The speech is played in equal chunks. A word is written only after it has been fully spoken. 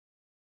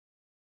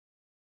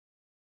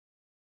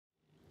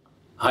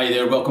Hi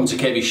there, welcome to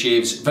Kevy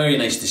Shaves. Very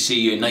nice to see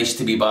you, nice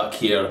to be back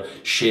here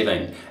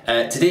shaving.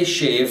 Today's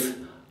shave,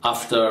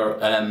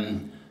 after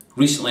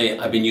recently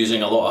I've been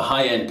using a lot of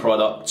high-end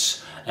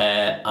products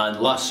and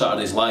last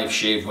Saturday's live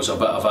shave was a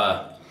bit of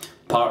a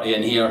party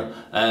in here.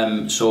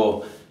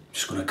 So I'm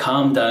just going to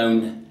calm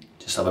down,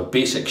 just have a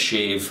basic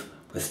shave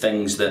with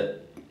things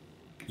that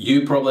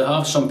you probably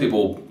have.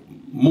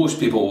 Most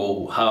people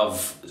will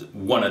have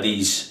one of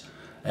these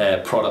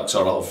products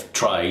or have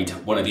tried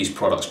one of these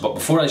products. But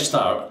before I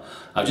start,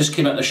 I just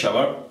came out of the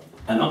shower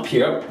and up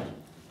here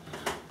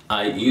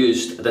I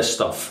used this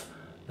stuff,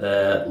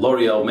 the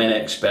L'Oreal Men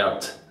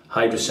Expert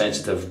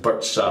Hydrosensitive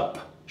Birch Sap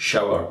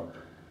Shower.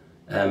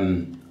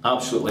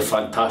 Absolutely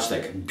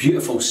fantastic,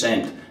 beautiful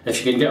scent.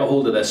 If you can get a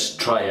hold of this,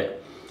 try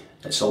it.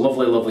 It's a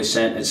lovely, lovely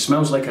scent. It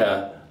smells like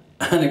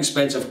an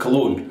expensive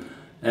cologne.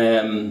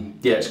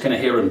 Yeah, it's kind of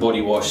hair and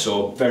body wash,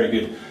 so very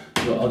good.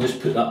 So I'll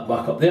just put that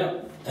back up there.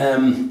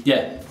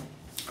 Yeah.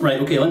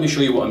 Right, okay, let me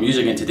show you what I'm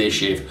using in today's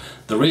shave.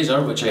 The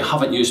razor, which I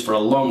haven't used for a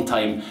long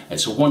time,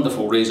 it's a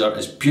wonderful razor,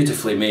 it's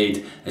beautifully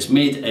made. It's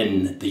made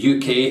in the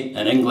UK,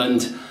 in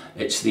England.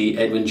 It's the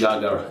Edwin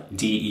Jagger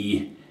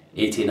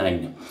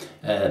DE89.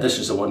 This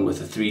is the one with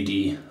the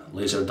 3D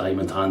laser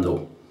diamond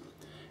handle.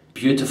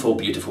 Beautiful,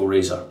 beautiful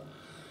razor.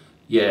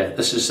 Yeah,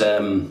 this is,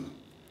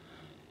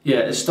 yeah,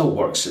 it still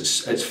works,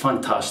 it's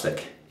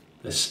fantastic.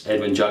 This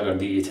Edwin Jagger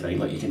DE89,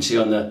 like you can see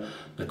on the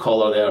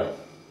collar there.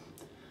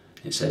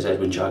 It says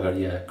Edwin Jagger,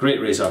 yeah,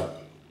 great razor.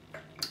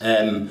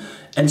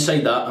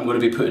 Inside that I'm going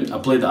to be putting a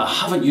blade that I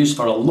haven't used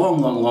for a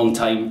long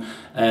time,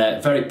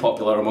 very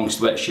popular amongst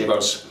wet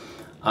shavers,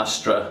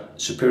 Astra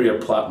Superior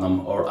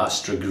Platinum or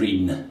Astra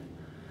Green,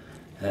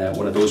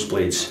 one of those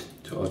blades.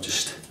 So I'll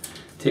just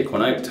take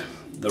one out,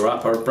 the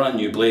wrapper, brand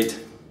new blade.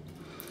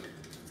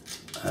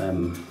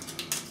 There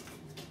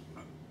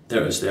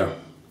it is there.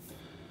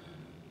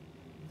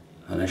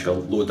 And I shall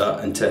load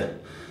that into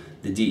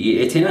the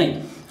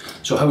DE89.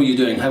 So how are you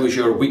doing? How has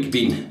your week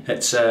been?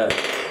 It's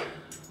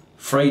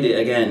Friday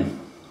again.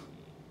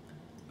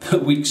 The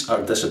weeks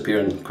are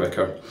disappearing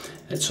quicker.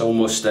 It's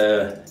almost,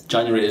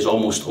 January is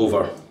almost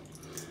over.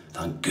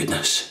 Thank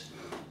goodness.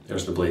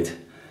 There's the blade.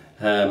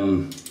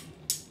 Yeah,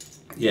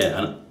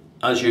 and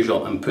as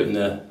usual I'm putting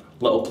the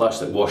little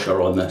plastic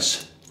washer on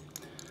this.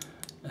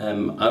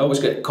 I always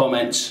get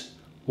comments,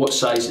 what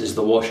size is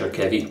the washer,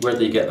 Kevy? Where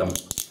do you get them?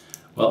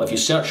 Well, if you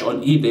search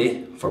on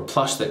eBay for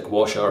plastic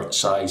washer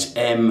size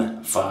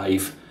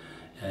M5,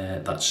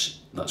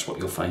 that's what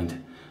you'll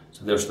find.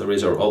 So there's the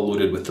razor all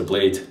loaded with the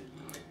blade,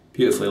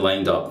 beautifully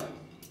lined up.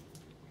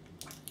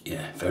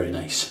 Yeah, very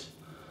nice.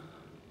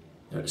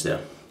 There it's there.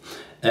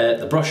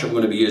 The brush I'm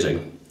going to be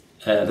using,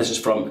 this is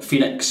from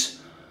Phoenix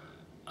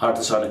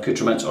Artisan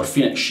Accoutrements or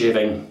Phoenix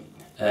Shaving.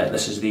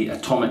 This is the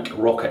Atomic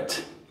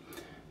Rocket.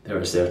 There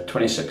it's there,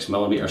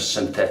 26mm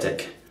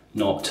synthetic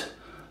knot.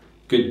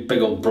 Good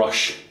big old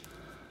brush.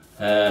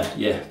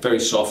 Yeah, very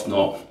soft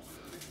knot.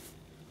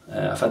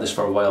 I've had this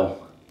for a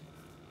while.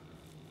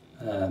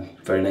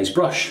 Very nice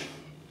brush.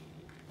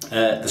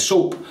 The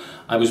soap,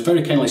 I was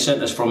very kindly sent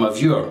this from a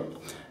viewer,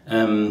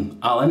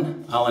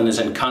 Alan. Alan is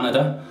in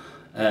Canada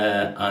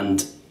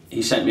and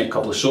he sent me a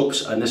couple of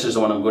soaps, and this is the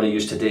one I'm going to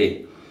use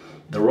today.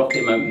 The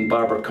Rocky Mountain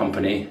Barber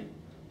Company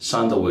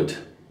Sandalwood.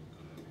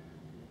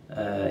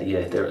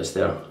 Yeah, there it is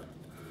there.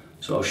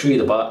 So I'll show you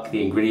the back,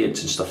 the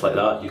ingredients and stuff like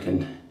that. You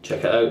can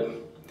check it out.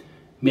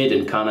 Made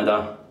in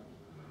Canada.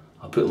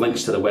 I'll put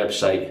links to the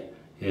website.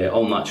 Yeah,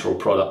 all natural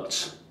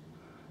products.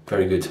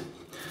 Very good.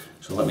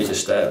 So let me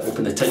just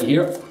open the tin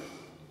here.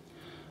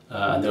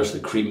 And there's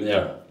the cream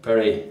there.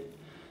 Very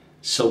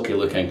silky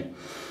looking.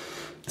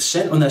 The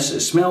scent on this, it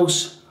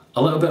smells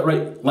a little bit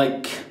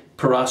like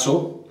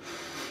Proraso.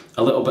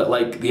 A little bit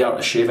like the Art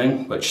of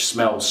Shaving, which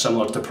smells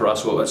similar to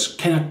Proraso. It's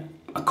kind of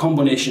a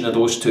combination of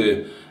those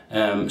two.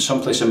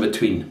 Someplace in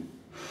between.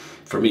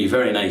 For me,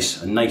 very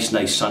nice. A nice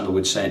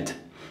sandalwood scent.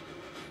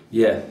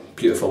 Yeah,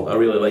 beautiful, I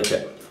really like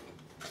it.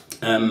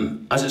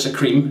 As it's a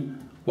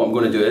cream, what I'm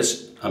going to do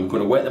is, I'm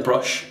going to wet the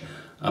brush,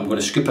 I'm going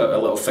to scoop out a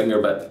little finger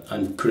bit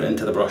and put it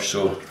into the brush.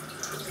 So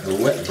I'll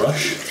wet the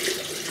brush.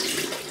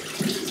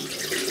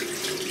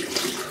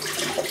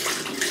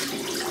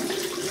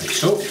 Like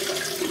so.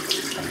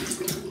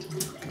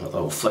 Give it a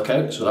little flick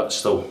out so that's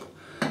still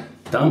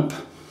damp.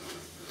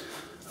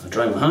 I'll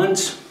dry my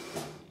hands.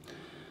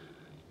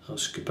 I'll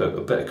scoop out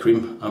a bit of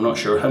cream. I'm not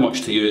sure how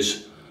much to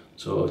use,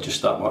 so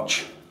just that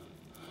much.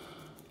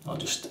 I'll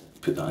just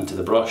put that into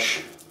the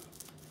brush,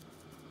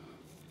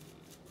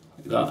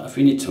 like that. If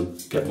we need to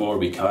get more,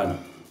 we can.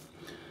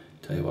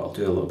 Tell you what, I'll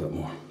do a little bit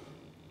more.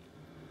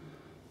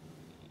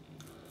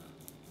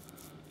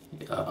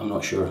 Yeah, I'm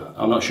not sure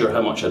how much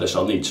of this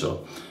I'll need,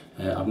 so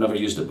I've never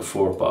used it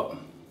before, but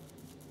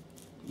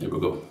there we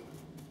go.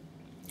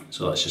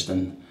 So that's just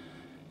onto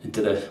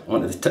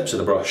the tips of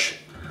the brush.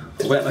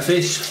 I'll wet my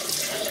face.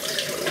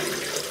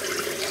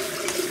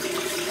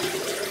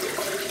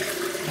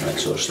 Right,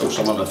 so there's still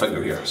some on my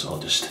finger here, so I'll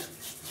just...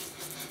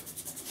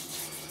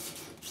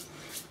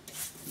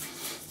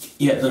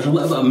 Yeah, there's a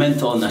little bit of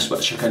menthol in this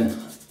which I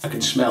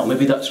can smell.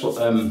 Maybe that's what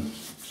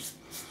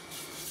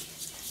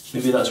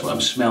maybe that's what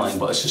I'm smelling,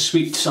 but it's a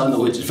sweet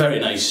sandalwood. It's very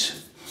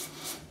nice.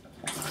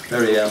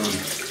 Very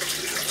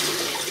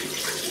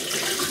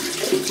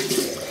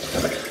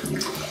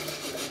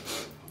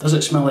does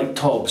it smell like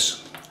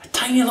Tobs? A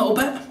tiny little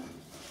bit.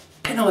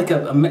 Kind of like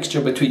a mixture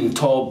between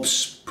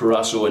Tobs,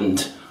 Proraso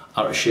and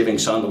Art of Shaving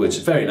Sandalwood. It's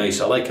very nice,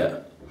 I like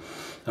it.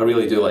 I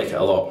really do like it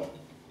a lot.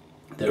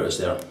 There it is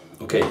there.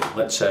 Okay,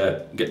 let's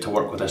get to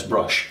work with this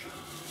brush.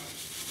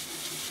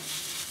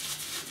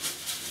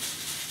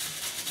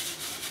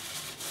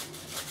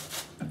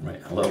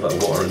 Right, a little bit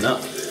of water in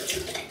that.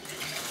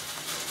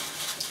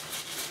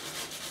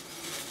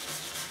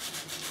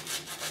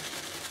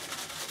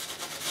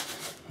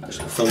 Let's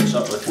fill this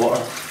up with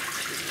water.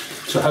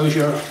 So how's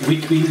your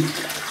week been?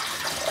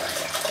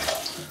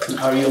 And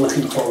how are you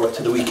looking forward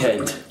to the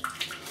weekend?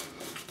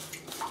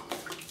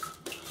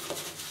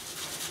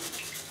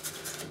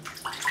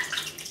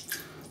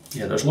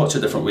 Yeah, there's lots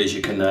of different ways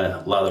you can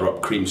lather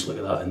up creams. Look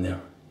at that in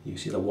there. You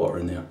see the water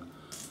in there.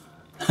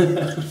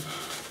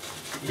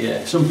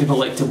 Yeah, some people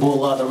like to bowl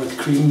lather with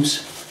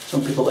creams.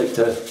 Some people like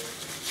to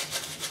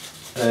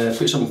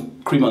put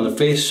some cream on their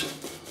face.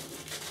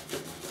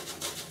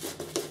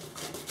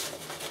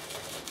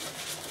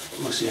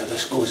 We'll see how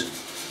this goes.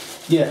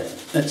 Yeah,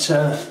 it's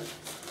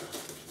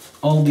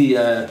all the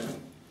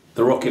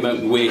Rocky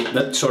Mountain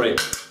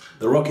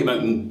the Rocky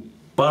Mountain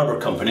Barber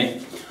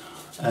Company.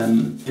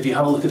 If you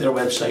have a look at their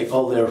website,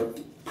 all their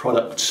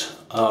products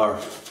are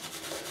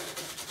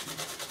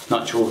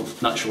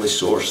naturally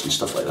sourced and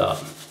stuff like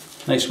that.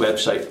 Nice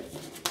website.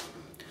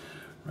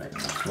 Right,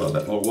 a little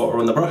bit more water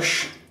on the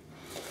brush.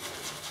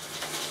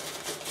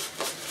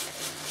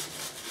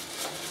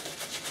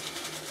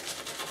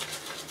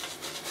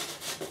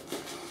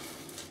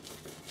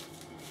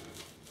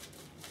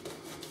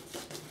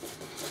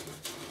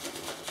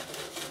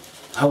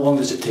 How long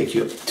does it take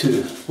you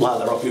to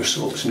lather up your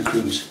soaps and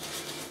creams?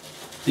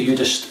 Do you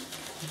just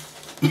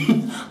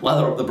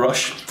lather up the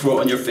brush, throw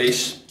it on your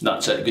face,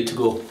 that's it, good to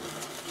go?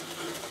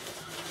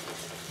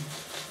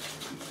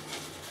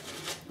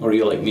 Or are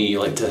you like me, you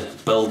like to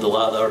build the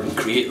lather and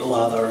create the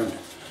lather, and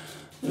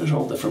there's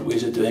all different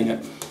ways of doing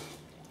it.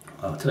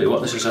 I'll tell you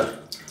what, this is a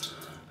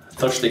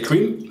thirsty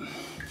cream.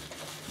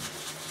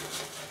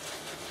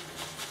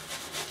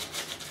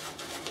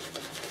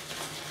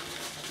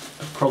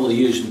 I've probably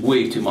used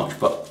way too much,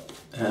 but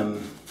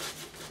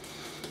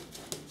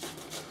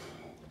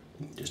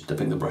just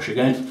dipping the brush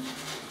again.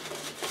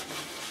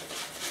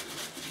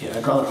 Yeah,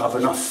 I'd rather have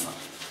enough.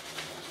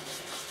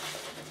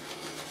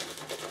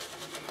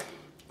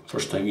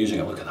 First time using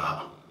it, look at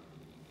that.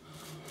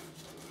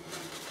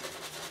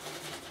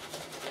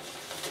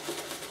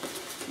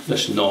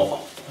 This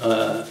knot,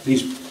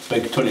 these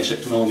big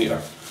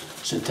 26mm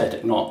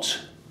synthetic knots,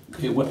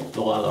 they whip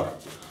the lather.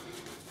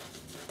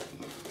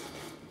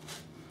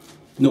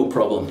 No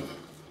problem.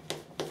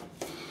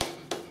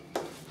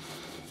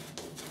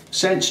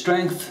 Scent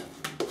strength,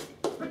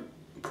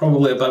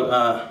 probably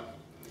about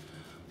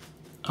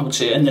I would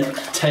say in the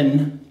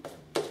tin,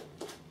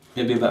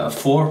 maybe about a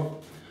 4.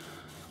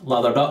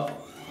 Lathered up,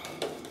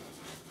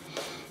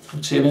 I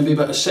would say maybe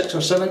about a 6 or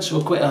 7, so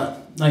quite a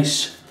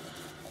nice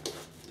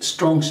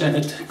strong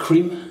scented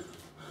cream.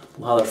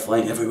 Lather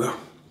flying everywhere.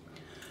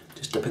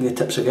 Just dipping the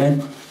tips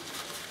again.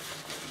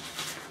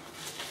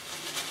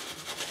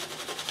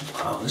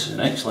 Wow, this is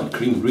an excellent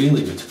cream,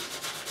 really good.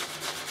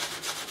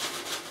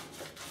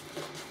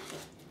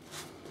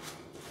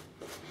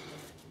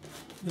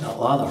 Look at that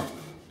lather.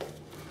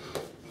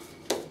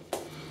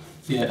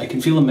 Yeah, I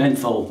can feel the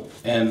menthol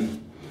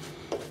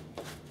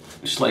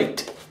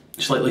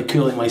slightly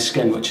cooling my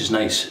skin, which is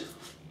nice.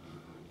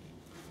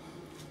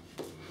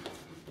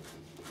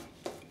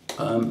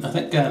 I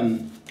think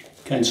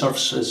Ken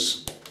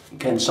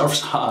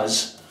Surfs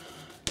has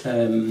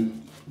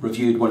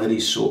reviewed one of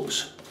these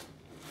soaps.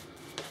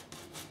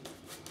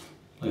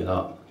 Look at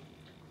that.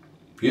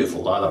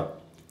 Beautiful lather.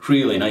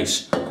 Really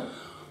nice.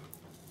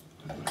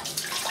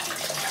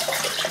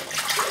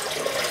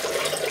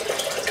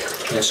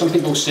 Yeah, some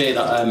people say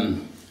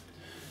that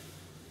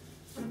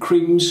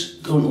creams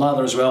don't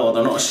lather as well, or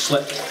they're not as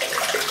slick,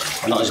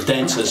 or not as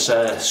dense as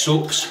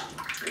soaps.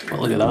 But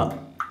look at that.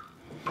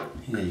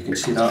 Yeah, you can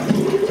see that.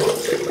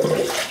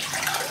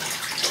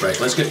 Right,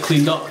 let's get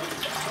cleaned up.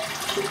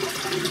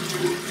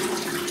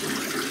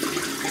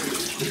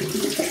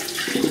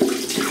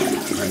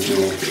 And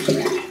we'll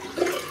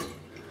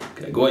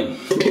get going.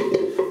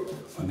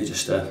 Let me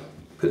just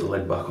put the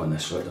lid back on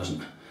this so it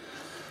doesn't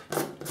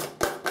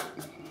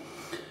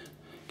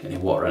get any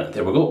water in it.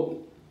 There we go.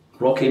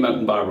 Rocky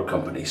Mountain Barber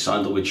Company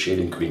Sandalwood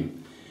Shaving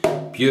Cream.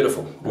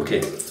 Beautiful.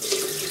 Okay.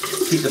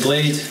 Keep the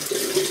blade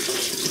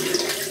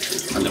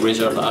and the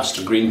razor, the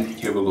Astra green.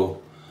 Here we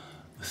go.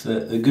 With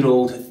the good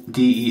old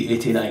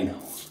DE89.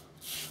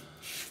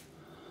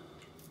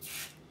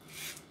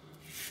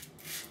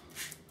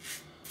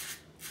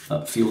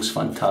 That feels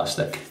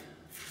fantastic.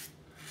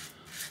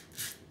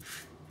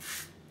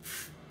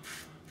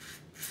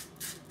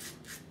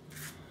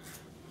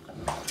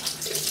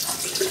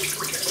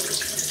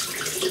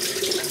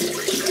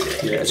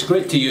 Yeah, it's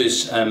great to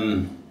use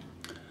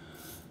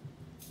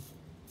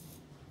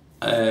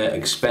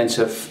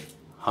expensive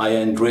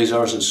high-end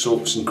razors and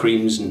soaps and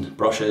creams and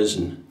brushes,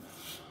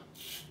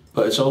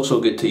 but it's also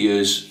good to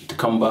use to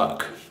come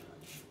back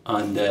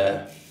and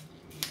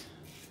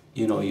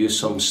you know, use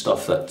some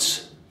stuff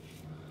that's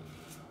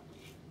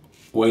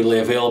widely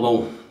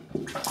available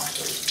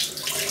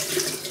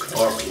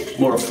or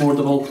more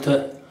affordable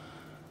to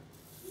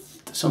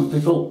some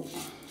people,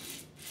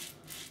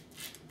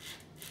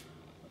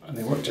 and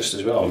they work just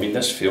as well. I mean,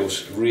 this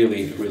feels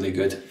really, really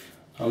good.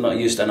 I've not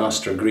used an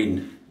Astra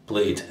green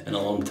blade in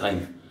a long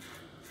time,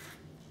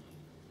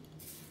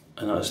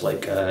 and it's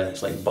like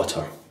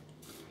butter.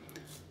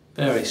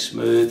 Very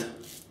smooth.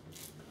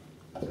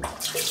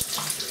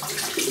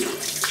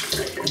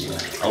 Yeah,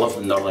 I love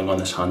the knurling on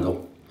this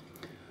handle.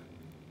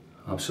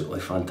 Absolutely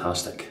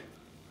fantastic.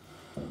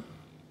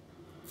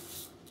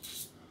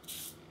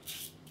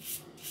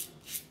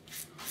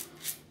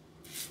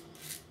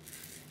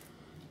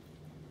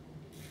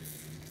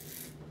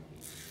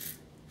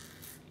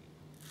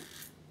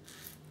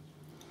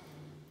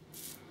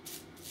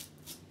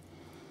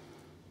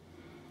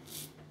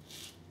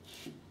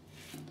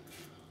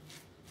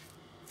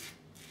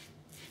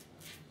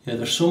 Yeah,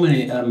 there's so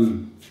many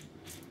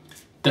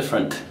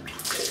different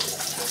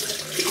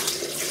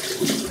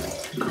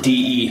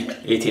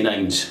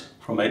DE89s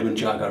from Edwin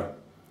Jagger.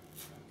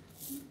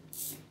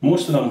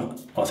 Most of them,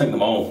 I think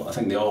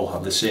they all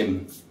have the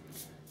same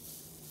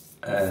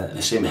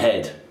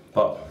head,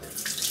 but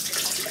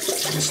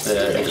it's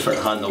the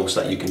different handles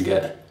that you can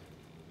get.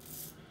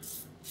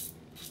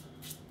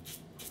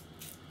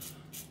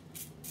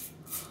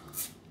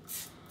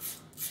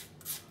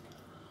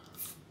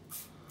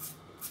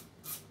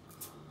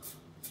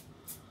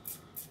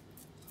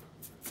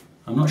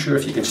 I'm not sure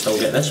if you can still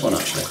get this one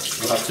actually.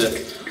 We'll have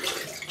to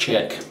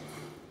check.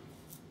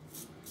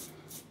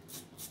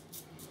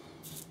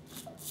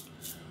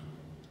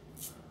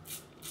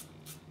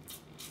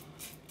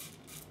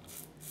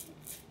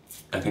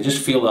 I can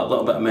just feel that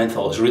little bit of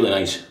menthol. It's really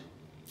nice.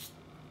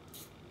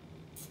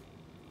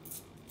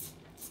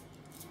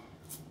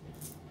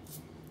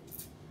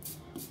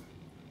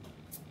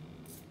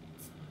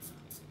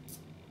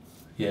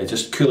 Yeah,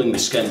 just cooling the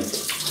skin.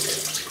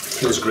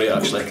 Feels great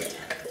actually.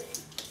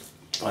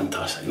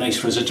 Fantastic,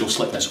 nice residual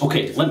slickness.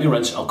 Okay, let me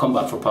rinse, I'll come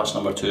back for pass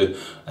number 2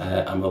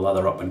 and we'll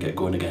lather up and get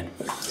going again.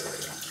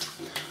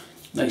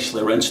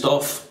 Nicely rinsed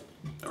off.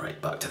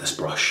 Right, back to this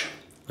brush.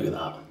 Look at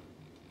that.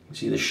 You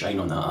see the shine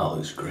on that? That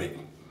looks great.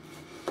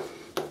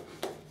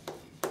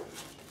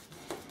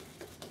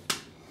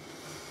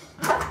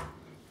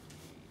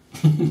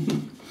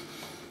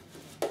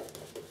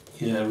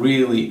 Yeah,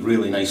 really,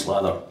 really nice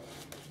lather.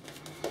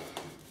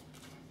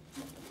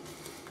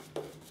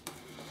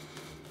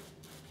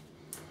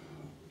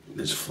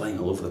 It's flying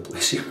all over the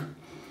place here.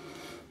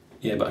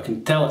 Yeah, but I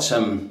can tell it's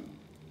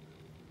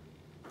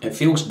it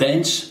feels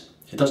dense.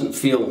 It doesn't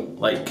feel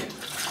like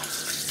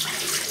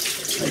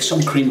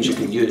some creams you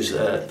can use.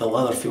 The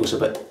leather feels a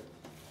bit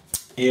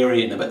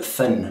airy and a bit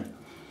thin,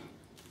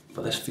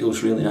 but this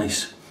feels really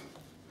nice.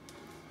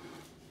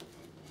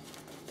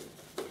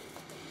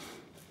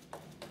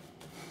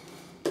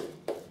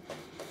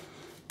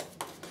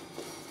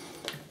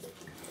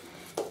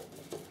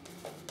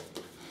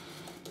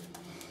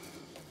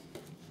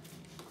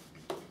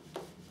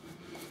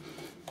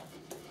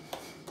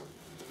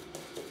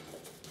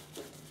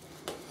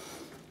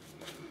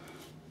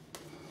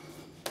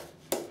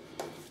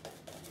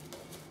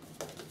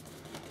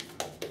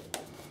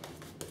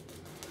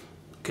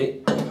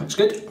 Okay, that's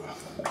good.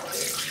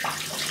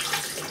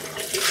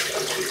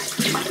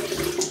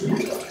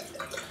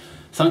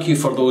 Thank you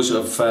for those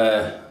of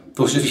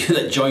you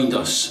that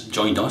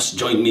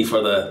joined me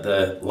for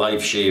the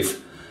live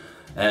shave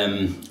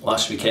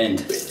last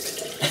weekend.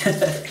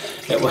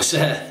 It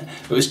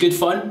was good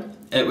fun.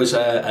 It was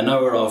an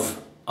hour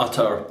of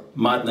utter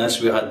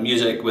madness. We had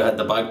music, we had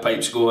the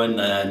bagpipes going,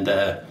 and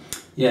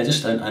yeah,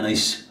 just a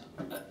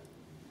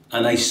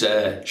nice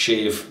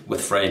shave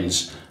with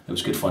friends. It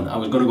was good fun. I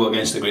was going to go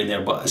against the grain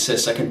there, but it's a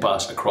second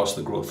pass across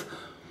the growth.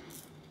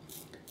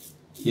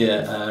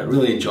 Yeah,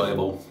 really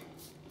enjoyable.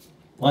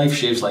 Live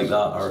shaves like that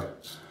are,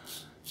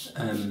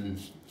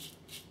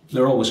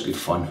 they're always good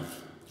fun.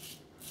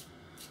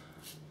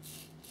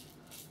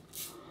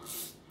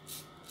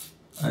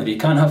 And if you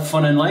can't have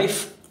fun in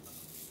life,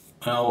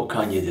 well, what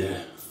can you do?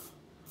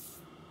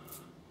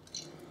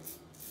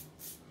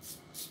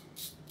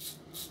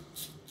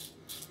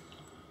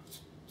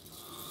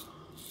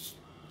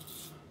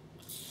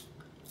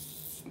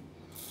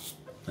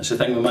 That's the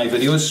thing with my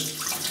videos.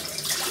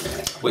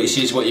 What you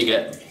see is what you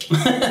get.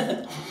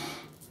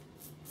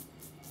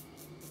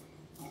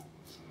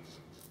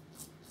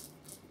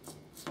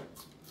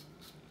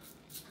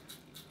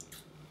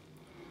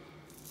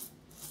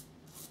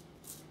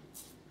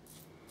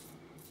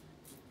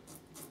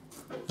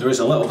 There is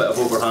a little bit of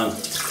overhang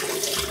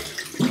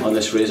on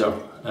this razor.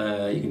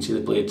 You can see the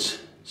blades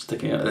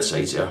sticking out of the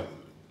sides there.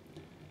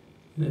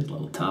 There's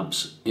little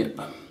tabs. Yep.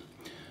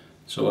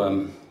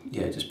 So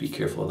yeah, just be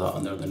careful of that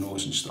under the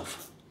nose and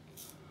stuff.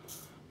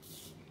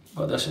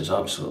 But this is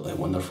absolutely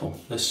wonderful.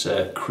 This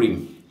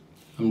cream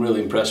I'm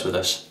really impressed with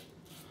this.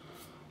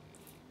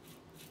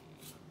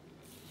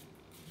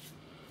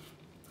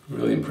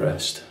 Really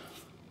impressed.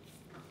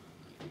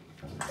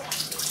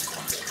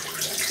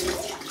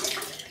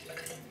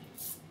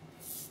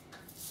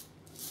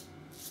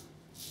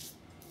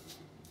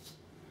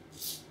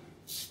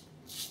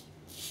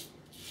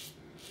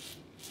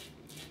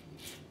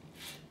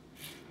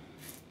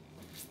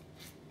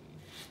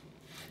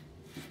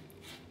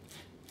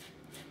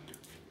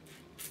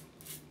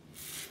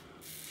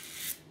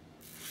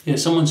 Yeah,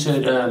 someone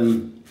said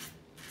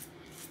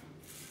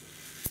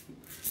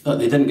that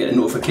they didn't get a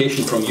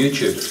notification from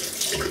YouTube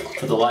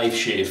for the live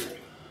shave,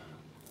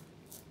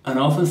 and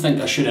I often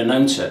think I should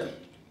announce it.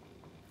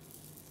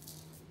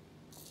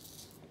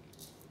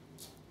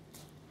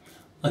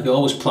 Like I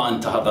always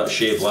planned to have that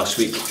shave last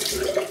week,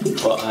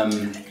 but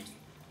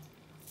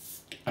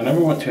I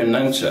never want to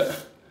announce it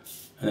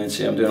and then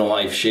say I'm doing a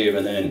live shave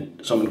and then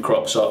someone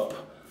crops up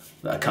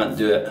that I can't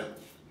do it,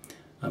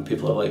 and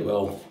people are like,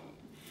 well,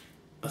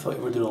 I thought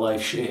you were doing a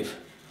live shave,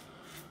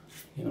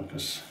 you know,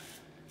 because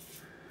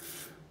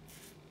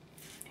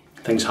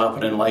things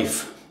happen in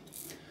life.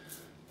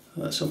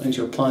 Sometimes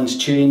your plans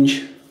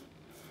change.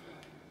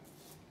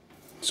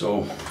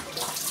 So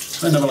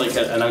I never like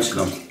announcing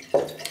them.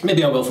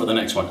 Maybe I will for the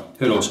next one,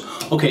 who knows.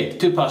 Okay,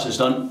 2 passes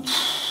done.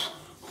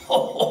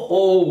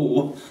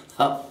 Oh,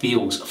 that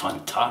feels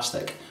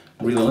fantastic.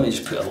 Really, let me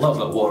just put a little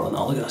bit of water on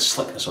that. Look at the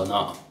slickness on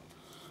that.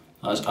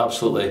 That's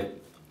absolutely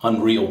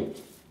unreal.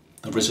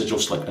 The residual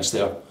slickness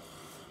there.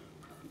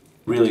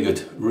 Really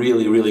good,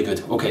 really, really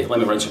good. Okay, let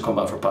me rinse and come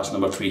back for pass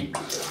number 3.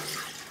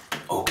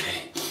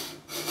 Okay.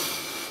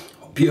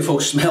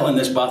 Beautiful smell in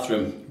this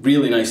bathroom.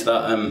 Really nice,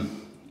 that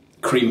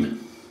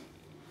cream.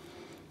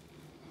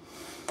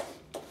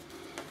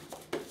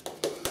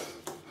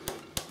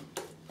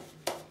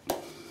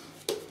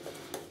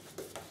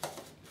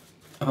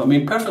 If I'm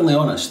being perfectly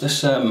honest,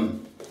 this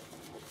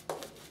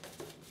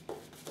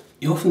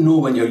you often know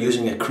when you're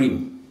using a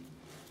cream,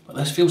 but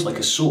this feels like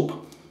a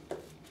soap.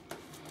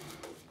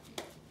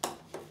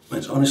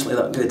 It's honestly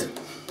that good.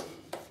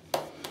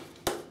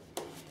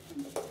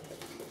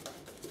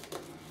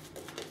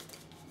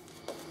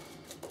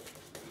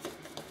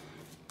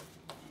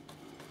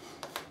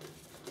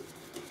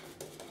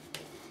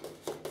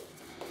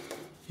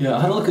 Yeah, I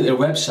had a look at their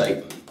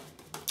website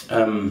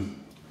and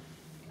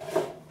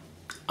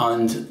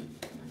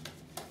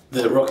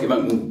the Rocky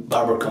Mountain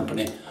Barber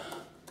Company,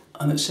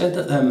 and it said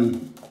that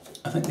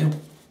I think they're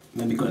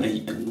maybe going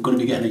to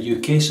be getting a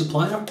UK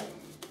supplier.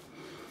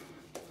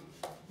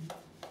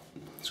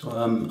 So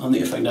I'll need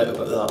to find out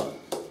about that.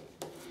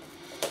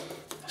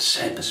 The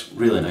scent is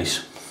really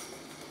nice.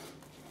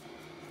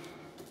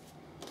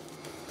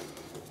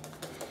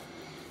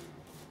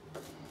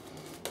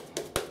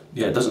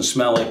 Yeah, it doesn't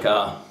smell like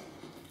a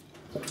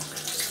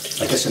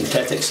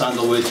synthetic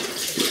sandalwood.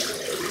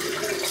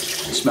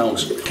 It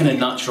smells kind of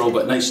natural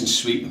but nice and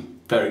sweet.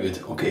 Very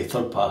good. Okay,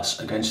 3rd pass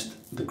against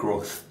the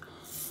growth.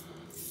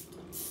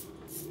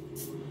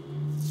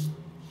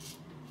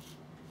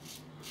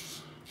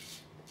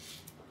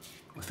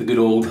 With the good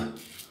old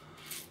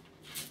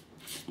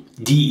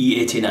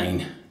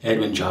DE89,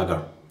 Edwin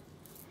Jagger.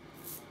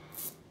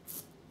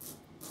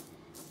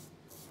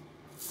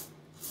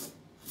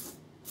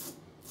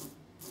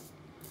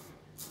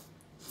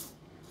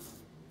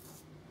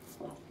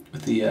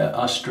 With the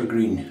Astra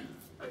green.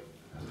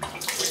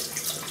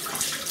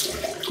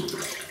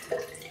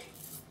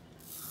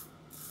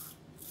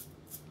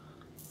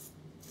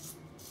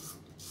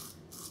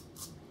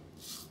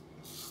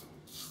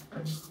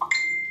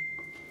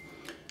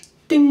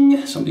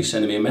 Ding! Somebody's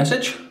sending me a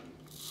message.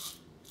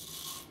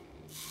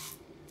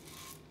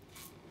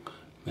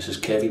 Mrs.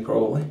 Kevy,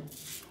 probably.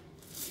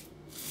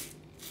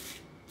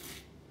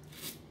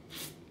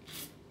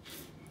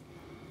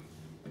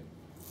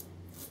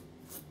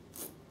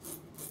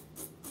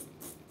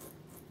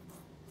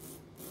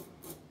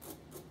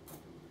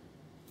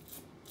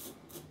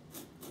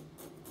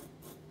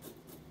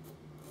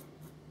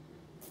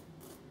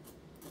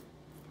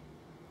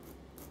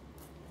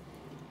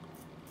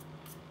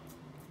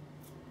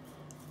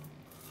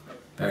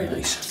 Very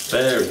nice,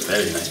 very,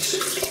 very nice.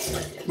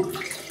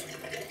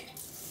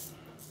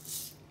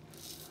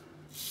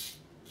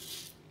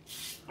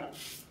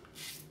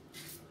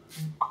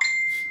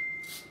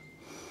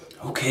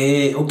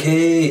 Okay,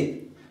 okay.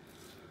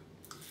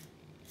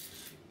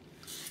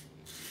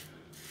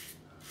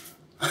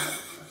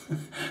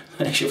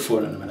 Finish your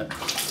phone in a minute.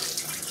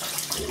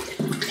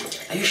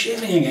 Are you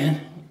shaving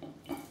again?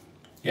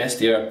 Yes,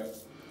 dear.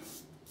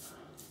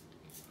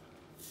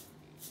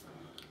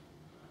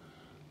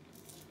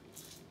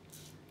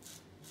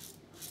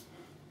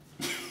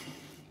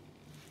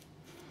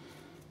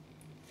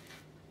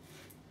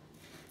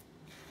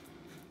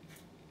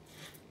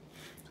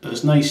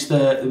 It's nice,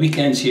 the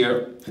weekends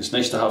here, it's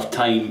nice to have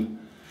time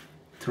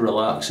to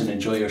relax and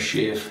enjoy your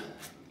shave.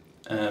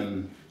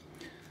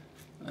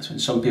 That's when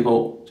some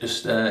people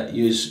just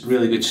use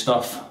really good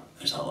stuff.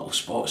 There's that little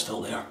spot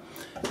still there.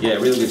 Yeah,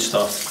 really good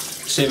stuff.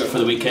 Save it for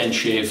the weekend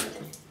shave.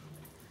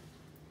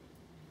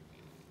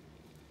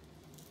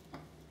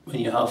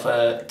 and you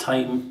have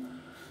time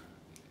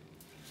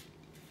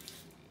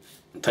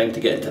to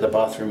get into the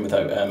bathroom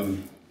without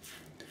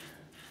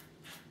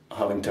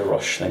having to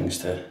rush things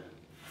to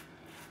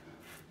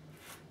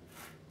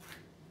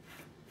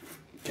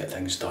get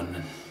things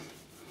done.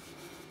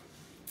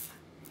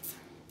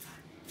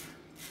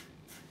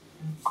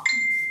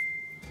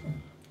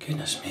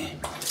 Goodness me.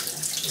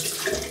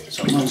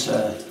 Someone's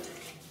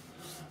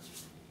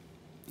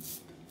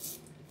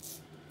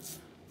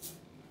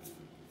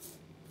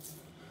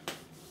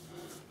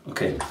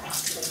okay,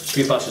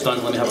 3 passes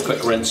done. Let me have a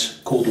quick rinse,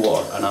 cold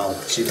water, and I'll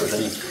see if there's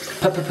any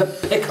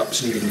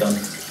pickups needing done.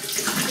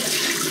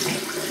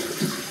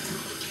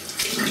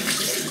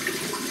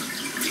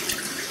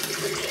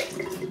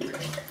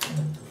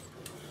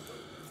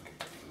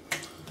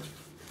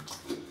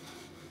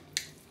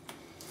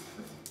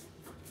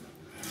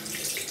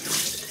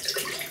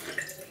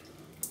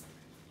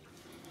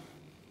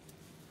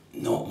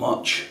 Not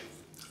much.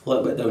 A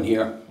little bit down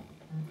here.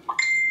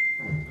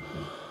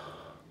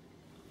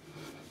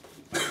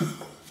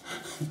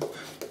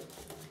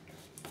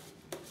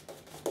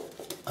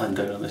 And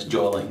down on this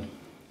jawline.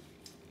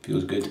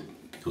 Feels good.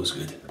 Feels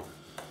good.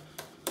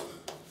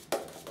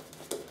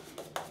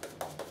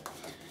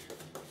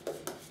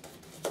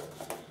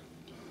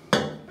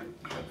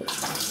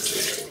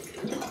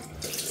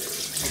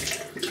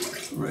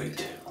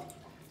 Right.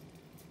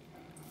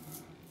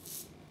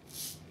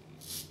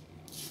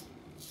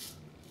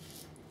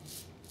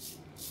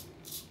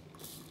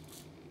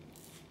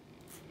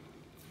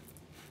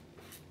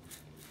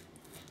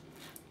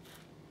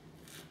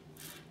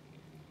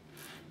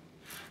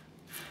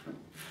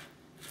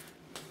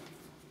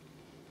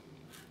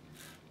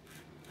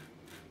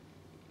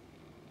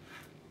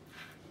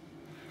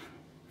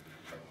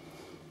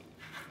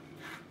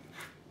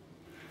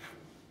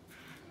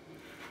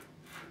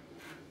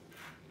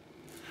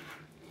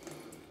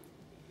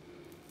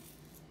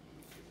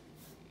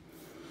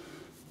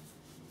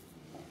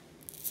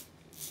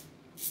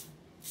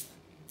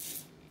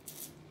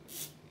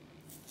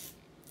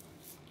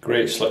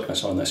 Great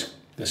slickness on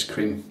this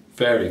cream,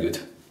 very good.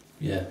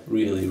 Yeah,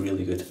 really,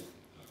 really good.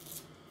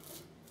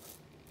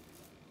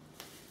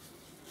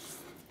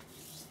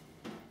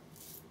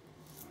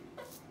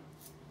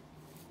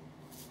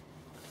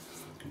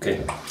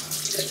 Okay.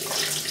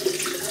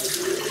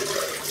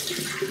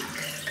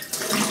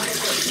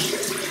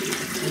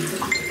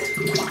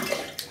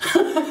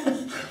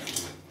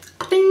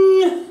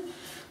 Ding!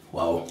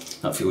 Wow,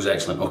 that feels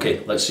excellent.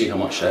 Okay, let's see how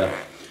much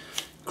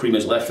cream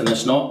is left in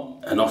this. Not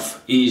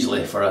enough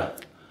easily for a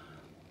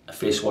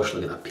face wash.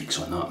 Look at that, peaks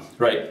on that.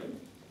 Right.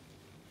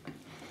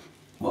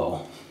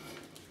 Wow.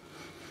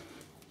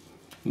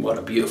 What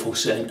a beautiful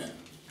scent.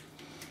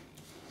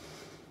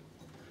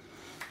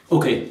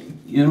 Okay,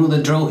 you know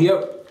the drill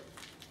here.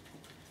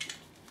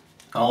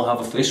 I'll have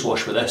a face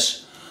wash with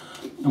this.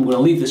 I'm going to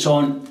leave this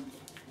on,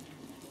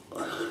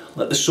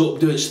 let the soap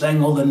do its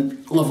thing, all the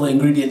lovely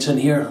ingredients in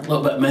here, a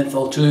little bit of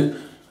menthol too,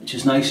 which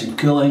is nice and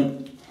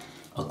cooling.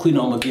 I'll clean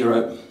all my gear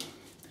out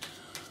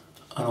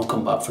and I'll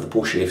come back for the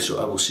post shave, so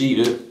I will see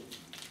you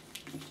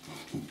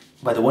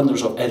by the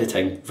wonders of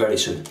editing very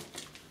soon.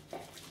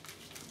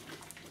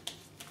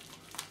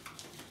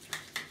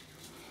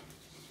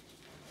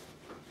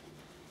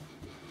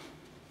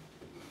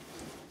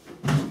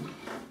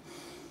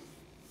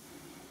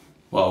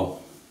 Wow,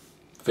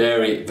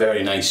 very,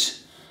 very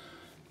nice,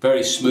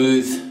 very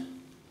smooth,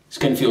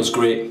 skin feels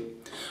great.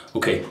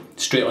 Okay,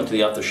 straight onto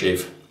the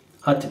aftershave.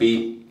 Had to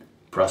be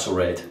Proraso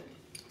Red.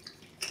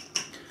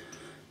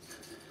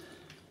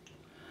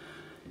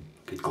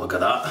 Good glug of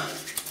that.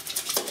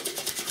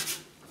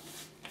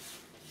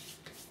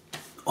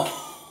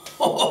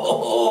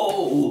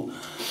 Oh,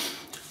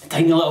 a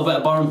tiny little bit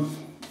of burn,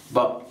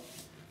 but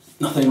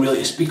nothing really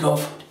to speak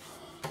of.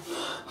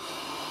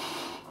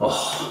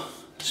 Oh,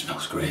 it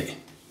smells great.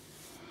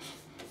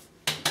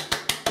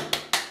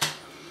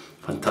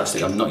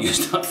 Fantastic, I've not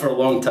used that for a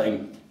long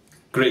time.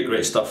 Great,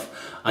 great stuff.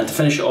 And to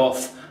finish it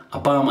off, a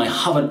balm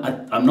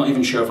I'm not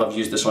even sure if I've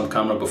used this on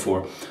camera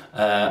before.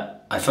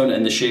 I found it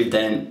in the shave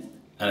den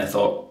and I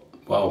thought,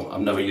 wow, I've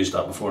never used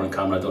that before on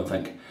camera, I don't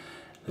think.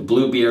 The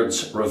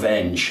Bluebeards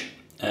Revenge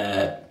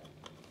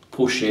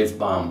post-shave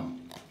balm.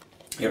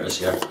 Here it is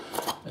here.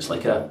 It's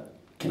like a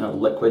kind of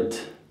liquid,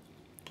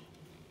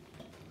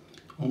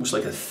 almost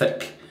like a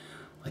thick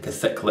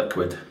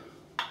liquid.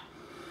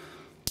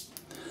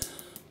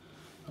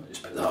 I'll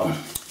just put that on.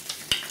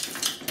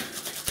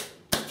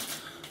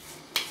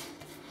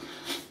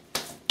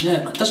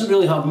 Yeah, it doesn't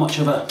really have much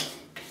of a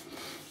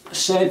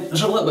scent.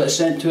 There's a little bit of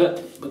scent to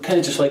it, but kind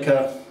of just like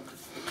a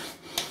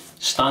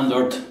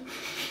standard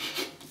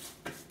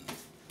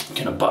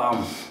kind of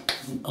balm.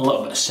 A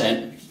little bit of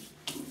scent,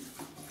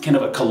 kind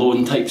of a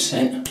cologne type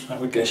scent, I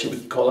would guess you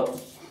would call it.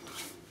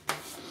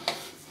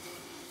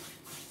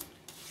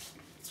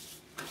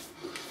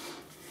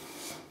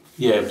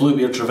 Yeah,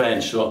 Bluebeards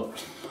Revenge. So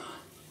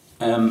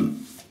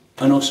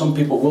I know some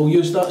people will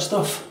use that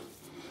stuff.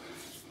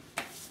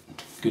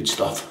 Good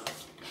stuff.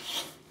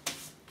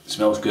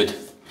 Smells good.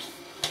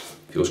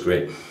 Feels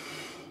great.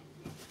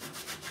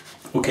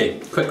 Okay,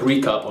 quick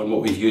recap on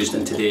what we've used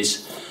in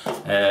today's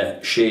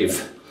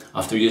shave.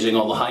 After using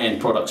all the high-end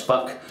products,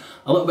 back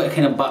a little bit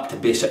kind of back to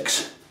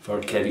basics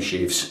for Kevy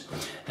shaves.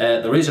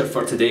 The razor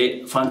for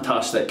today,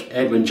 fantastic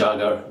Edwin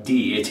Jagger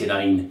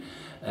DE89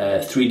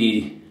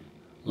 3D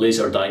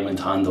laser diamond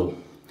handle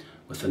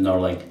with the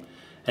knurling.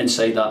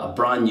 Inside that, a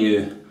brand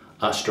new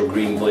Astra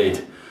green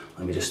blade.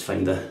 Let me just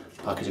find the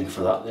packaging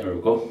for that. There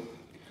we go.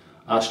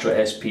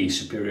 Astra SP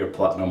Superior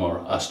Platinum, or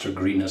Astra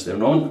Green as they're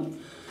known.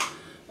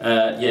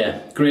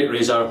 Yeah, great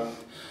razor,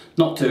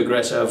 not too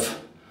aggressive,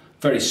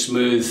 very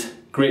smooth,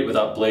 great with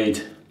that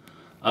blade,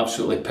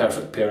 absolutely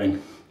perfect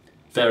pairing,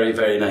 very,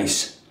 very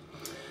nice.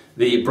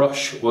 The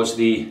brush was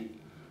the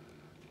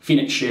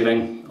Phoenix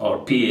Shaving, or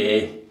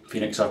PA,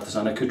 Phoenix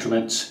Artisan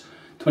Accoutrements,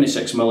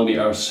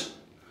 26mm,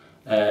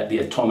 the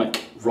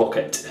Atomic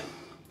Rocket.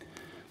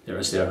 There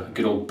is there, a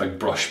good old big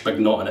brush,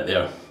 big knot in it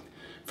there,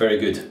 very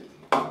good.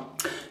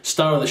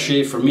 Star of the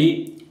shave for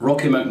me,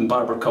 Rocky Mountain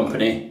Barber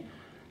Company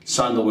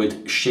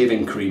Sandalwood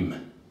Shaving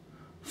Cream.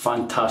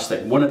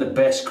 Fantastic, one of the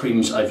best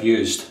creams I've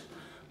used,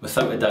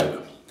 without a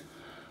doubt.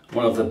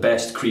 One of the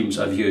best creams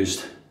I've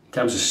used in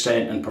terms of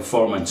scent and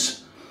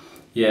performance.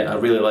 Yeah, I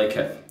really like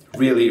it,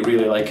 really,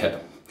 really like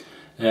it.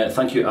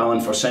 Thank you,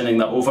 Alan, for sending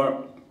that over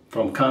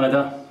from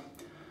Canada.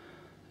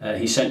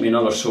 He sent me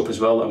another soap as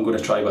well that I'm going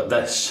to try, but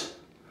this,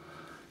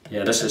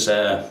 yeah, this is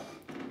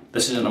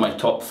in my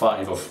top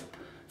 5 of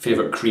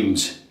favourite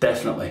creams,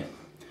 definitely.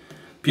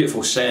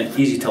 Beautiful scent,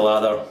 easy to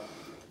lather.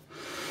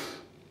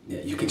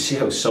 Yeah, you can see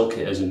how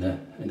silky it is in the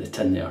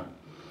tin there.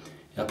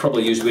 I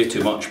probably used way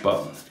too much,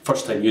 but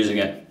first time using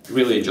it,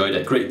 really enjoyed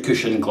it. Great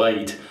cushion,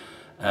 glide,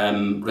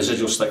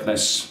 residual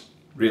thickness,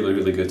 really,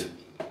 really good.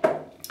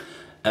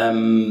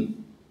 That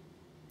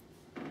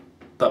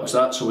was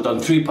that. So we've done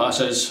 3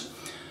 passes,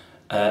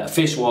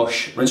 face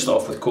wash, rinsed it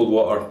off with cold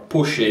water,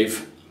 post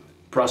shave,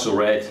 Proraso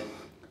Red,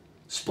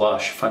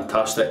 splash,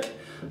 fantastic,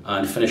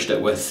 and finished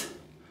it with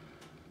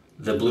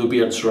the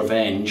Bluebeards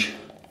Revenge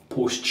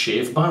post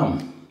shave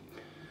balm.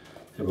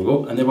 There we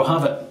go, and there we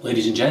have it,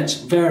 ladies and gents.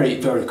 Very,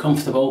 very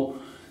comfortable,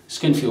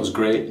 skin feels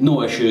great,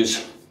 no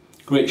issues,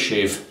 great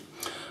shave.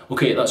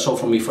 Okay, that's all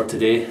from me for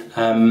today.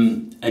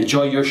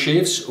 Enjoy your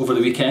shaves over the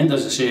weekend.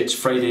 As I say, it's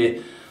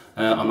Friday.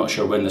 I'm not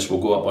sure when this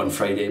will go up on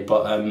Friday,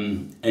 but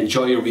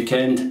enjoy your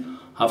weekend,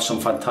 have some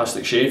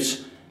fantastic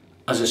shaves.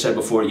 As I said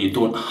before, you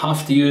don't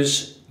have to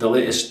use the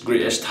latest,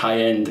 greatest,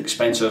 high-end,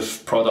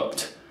 expensive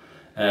product.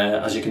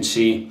 As you can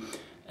see,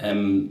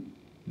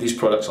 these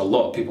products, a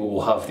lot of people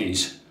will have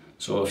these.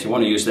 So if you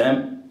want to use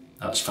them,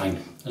 that's fine.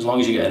 As long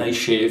as you get a nice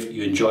shave,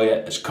 you enjoy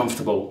it, it's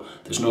comfortable,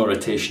 there's no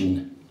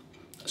irritation,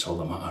 that's all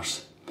that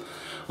matters.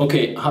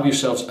 Okay, have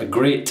yourselves a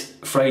great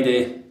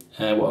Friday,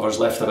 whatever's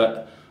left of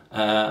it.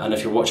 And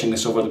if you're watching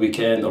this over the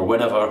weekend or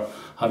whenever,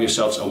 have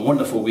yourselves a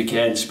wonderful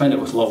weekend, spend it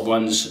with loved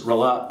ones,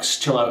 relax,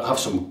 chill out, have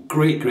some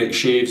great, great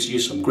shaves,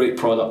 use some great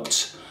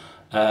products.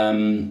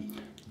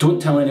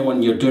 Don't tell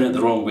anyone you're doing it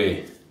the wrong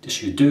way.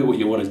 Just you do what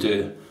you want to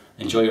do,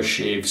 enjoy your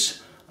shaves,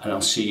 and I'll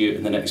see you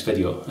in the next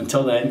video.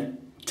 Until then,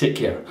 take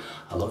care.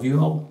 I love you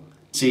all.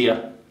 See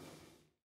ya.